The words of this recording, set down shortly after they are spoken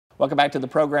Welcome back to the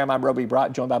program. I'm Roby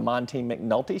Brock, joined by Montine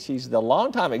McNulty. She's the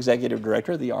longtime executive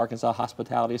director of the Arkansas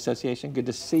Hospitality Association. Good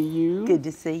to see you. Good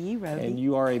to see you, Roby. And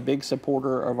you are a big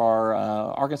supporter of our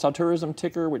Arkansas Tourism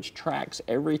Ticker, which tracks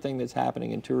everything that's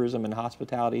happening in tourism and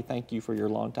hospitality. Thank you for your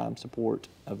longtime support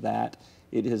of that.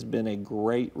 It has been a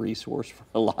great resource for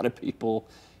a lot of people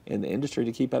in the industry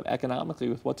to keep up economically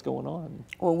with what's going on.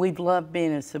 Well, we've loved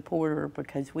being a supporter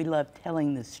because we love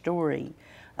telling the story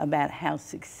about how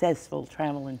successful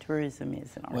travel and tourism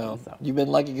is in Arkansas. Well, you've been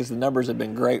lucky because the numbers have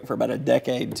been great for about a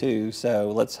decade too,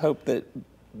 so let's hope that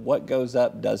what goes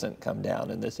up doesn't come down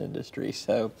in this industry.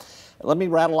 So let me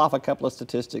rattle off a couple of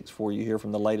statistics for you here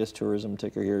from the latest tourism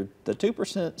ticker here. The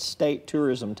 2% state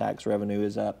tourism tax revenue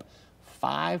is up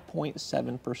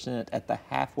 5.7% at the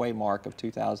halfway mark of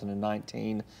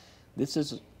 2019. This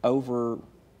is over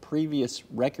previous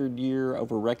record year,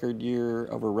 over record year,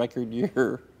 over record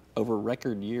year, over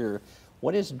record year.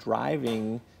 What is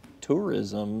driving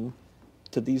tourism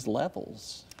to these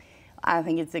levels? I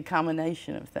think it's a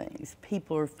combination of things.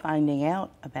 People are finding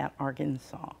out about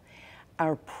Arkansas.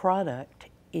 Our product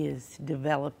is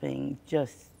developing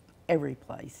just every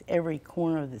place, every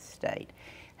corner of the state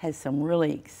has some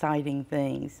really exciting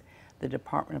things. The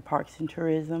Department of Parks and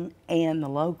Tourism and the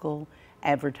local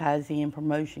advertising and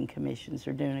promotion commissions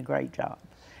are doing a great job.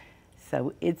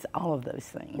 So it's all of those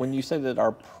things. When you say that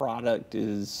our product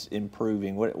is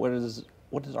improving, what is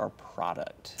our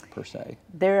product per se?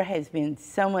 There has been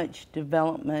so much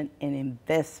development and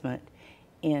investment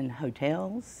in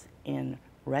hotels, in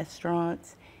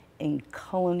restaurants, in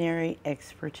culinary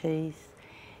expertise,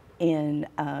 in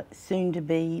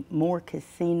soon-to-be more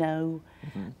casino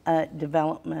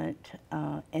development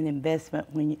and investment.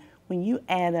 When you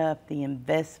add up the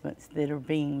investments that are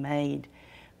being made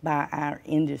by our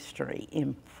industry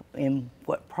in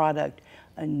what product,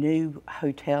 a new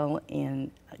hotel in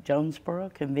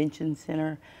Jonesboro Convention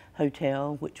Center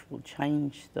Hotel, which will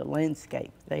change the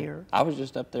landscape there. I was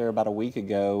just up there about a week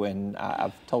ago, and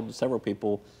I've told several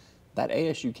people that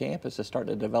ASU campus is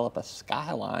starting to develop a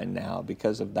skyline now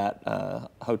because of that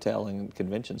hotel and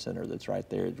convention center that's right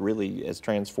there. It really has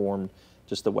transformed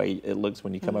just the way it looks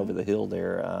when you come over the hill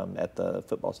there at the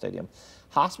football stadium.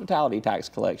 Hospitality tax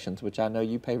collections, which I know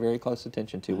you pay very close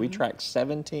attention to. We track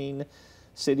 17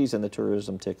 cities in the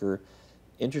tourism ticker.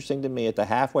 Interesting to me, at the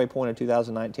halfway point of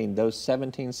 2019, those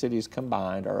 17 cities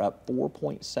combined are up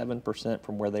 4.7%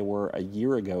 from where they were a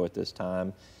year ago at this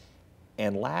time.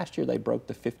 And last year they broke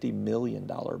the $50 million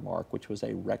mark, which was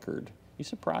a record. You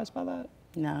surprised by that?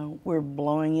 No, we're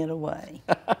blowing it away.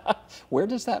 Where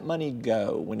does that money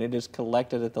go when it is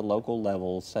collected at the local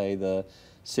level? Say the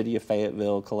city of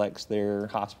Fayetteville collects their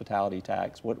hospitality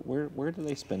tax. Where do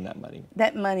they spend that money?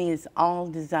 That money is all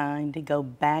designed to go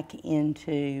back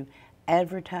into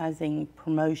advertising,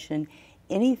 promotion,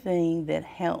 anything that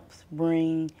helps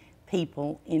bring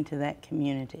people into that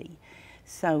community.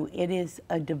 So it is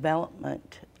a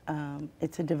development,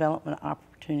 it's a development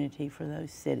opportunity for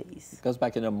those cities. It goes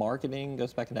back into marketing,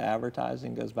 goes back into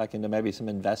advertising, goes back into maybe some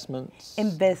investments?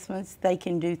 Investments, they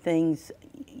can do things,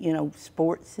 you know,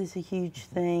 sports is a huge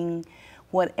thing.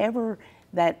 Whatever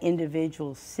that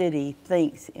individual city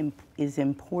thinks is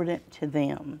important to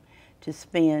them to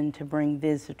spend, to bring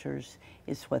visitors,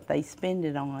 is what they spend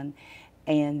it on.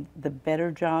 And the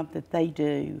better job that they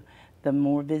do, the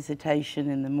more visitation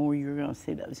and the more you're going to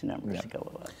see those numbers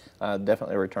go up.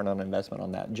 Definitely a return on investment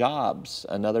on that. Jobs,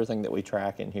 another thing that we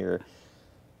track in here.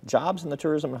 Jobs in the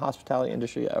tourism and hospitality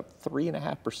industry up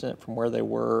 3.5% from where they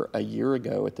were a year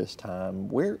ago at this time.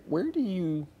 Where do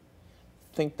you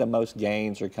think the most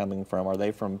gains are coming from? Are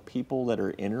they from people that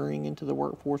are entering into the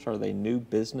workforce? Are they new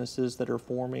businesses that are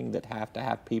forming that have to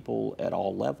have people at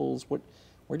all levels?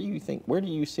 Where do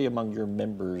you see among your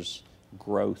members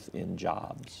growth in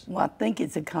jobs? Well, I think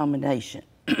it's a combination.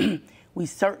 We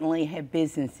certainly have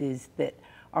businesses that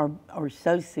are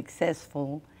so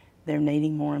successful they're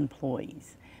needing more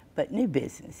employees, but new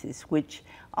businesses, which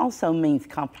also means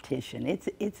competition.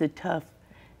 It's a tough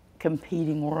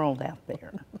competing world out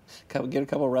there. Get a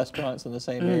couple of restaurants in the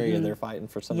same area, they're fighting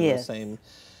for some of the same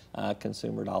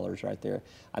consumer dollars right there.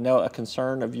 I know a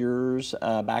concern of yours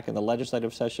back in the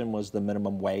legislative session was the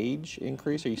minimum wage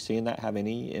increase. Are you seeing that have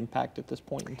any impact at this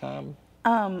point in time?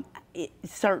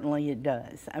 Certainly it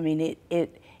does. I mean,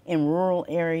 in rural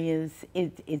areas,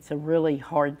 it's a really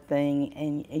hard thing,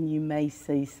 and you may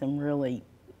see some really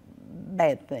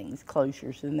bad things,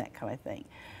 closures and that kind of thing.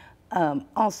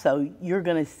 Also, you're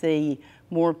going to see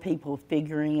more people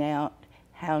figuring out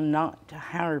how not to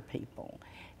hire people.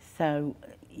 So,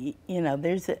 you know,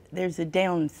 there's a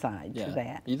downside Yeah. to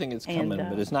that. You think it's And, coming,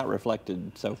 but it's not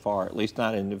reflected so far, at least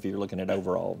not if you're looking at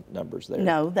overall numbers there.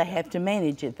 No, they have to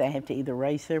manage it. They have to either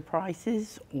raise their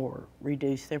prices or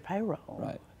reduce their payroll.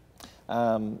 Right.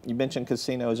 You mentioned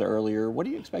casinos earlier. What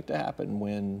do you expect to happen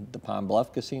when the Pine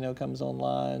Bluff Casino comes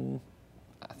online?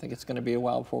 I think it's going to be a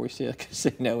while before we see a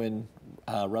casino in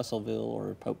Russellville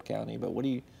or Pope County, but what do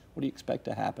you expect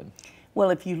to happen? Well,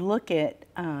 if you look at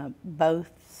both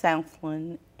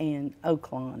Southland and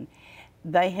Oaklawn,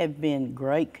 they have been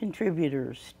great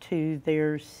contributors to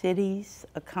their city's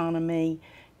economy,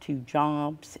 to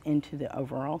jobs, and to the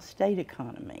overall state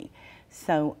economy.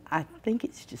 So I think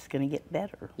it's just going to get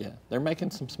better. Yeah, they're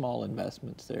making some small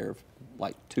investments there,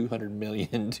 like $200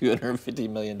 million, $250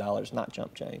 million, not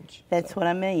chump change. That's what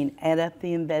I mean. Add up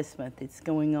the investment that's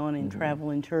going on in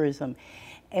travel and tourism.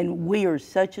 And we are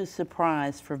such a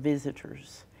surprise for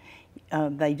visitors.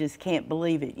 They just can't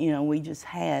believe it. You know, we just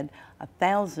had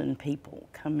 1,000 people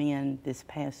come in this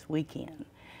past weekend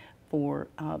for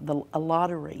a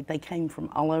lottery. They came from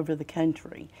all over the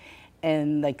country,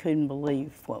 and they couldn't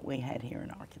believe what we had here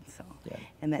in Arkansas. Yeah.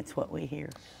 And that's what we hear.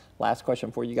 Last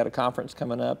question for you. You got a conference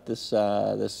coming up this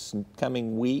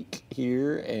coming week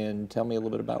here, and tell me a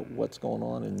little bit about what's going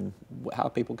on and how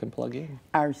people can plug in.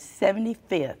 Our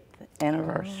 75th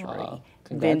anniversary vendor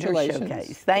Congratulations.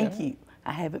 showcase. Thank you.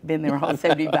 I haven't been there all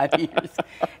 75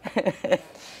 years.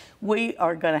 We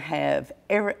are going to have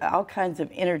all kinds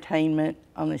of entertainment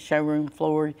on the showroom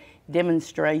floor,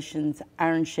 demonstrations,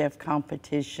 Iron Chef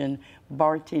competition,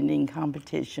 bartending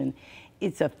competition.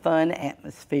 It's a fun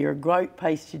atmosphere, great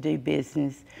place to do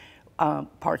business.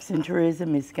 Parks and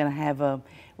Tourism is going to have a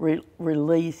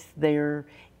release their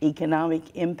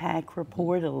economic impact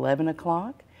report at 11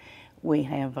 o'clock. We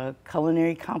have a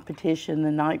culinary competition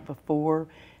the night before,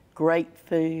 great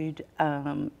food.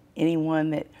 Anyone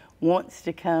that wants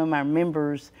to come, our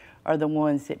members are the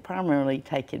ones that primarily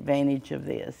take advantage of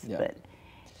this. Yeah. But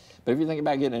if you think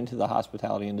about getting into the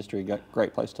hospitality industry,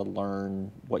 great place to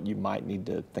learn what you might need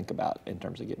to think about in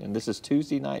terms of getting in. This is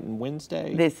Tuesday night and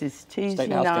Wednesday? This is Tuesday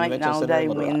night and all day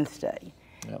Wednesday.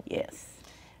 Yep. Yes.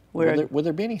 Will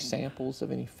there be any samples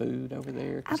of any food over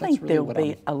there? I think there'll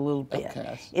be a little bit.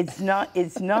 Okay. It's not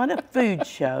a food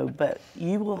show, but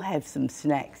you will have some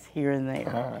snacks here and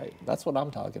there. All right. That's what I'm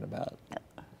talking about.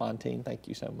 Montine, thank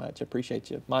you so much. Appreciate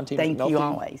you. Montine Thank McNulty you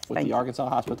always. with Thank the you. Arkansas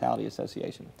Hospitality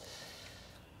Association.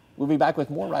 We'll be back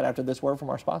with more right after this word from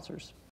our sponsors.